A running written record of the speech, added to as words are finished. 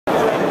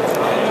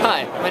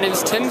name is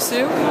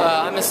Soo.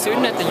 I'm a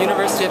student at the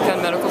University of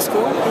Penn Medical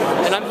School,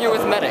 and I'm here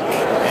with Meddik.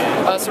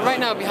 So right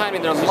now behind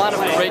me there are a lot of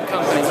great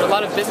companies, there are a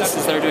lot of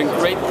businesses that are doing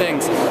great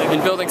things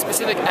in building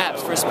specific apps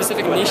for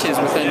specific niches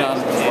within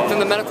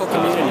the medical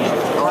community.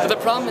 But the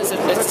problem is that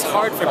it's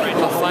hard for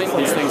people to find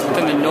these things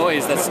within the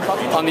noise that's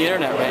on the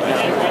internet right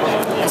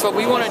now. So what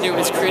we want to do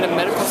is create a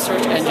medical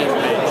search engine,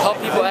 help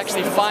people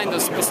actually find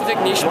those specific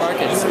niche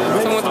markets.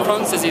 Someone with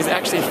Crohn's disease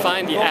actually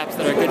find the apps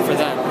that are good for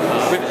them,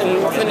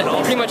 within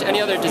pretty much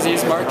any other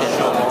disease market.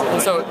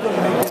 And so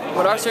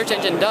what our search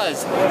engine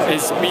does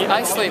is we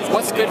isolate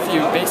what's good for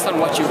you based on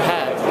what you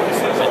have.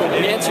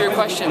 We answer your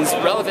questions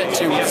relevant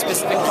to the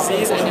specific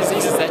disease and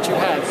diseases that you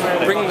have,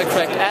 bringing the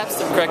correct apps,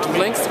 the correct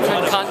links, the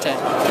correct content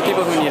to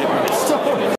people who need it most.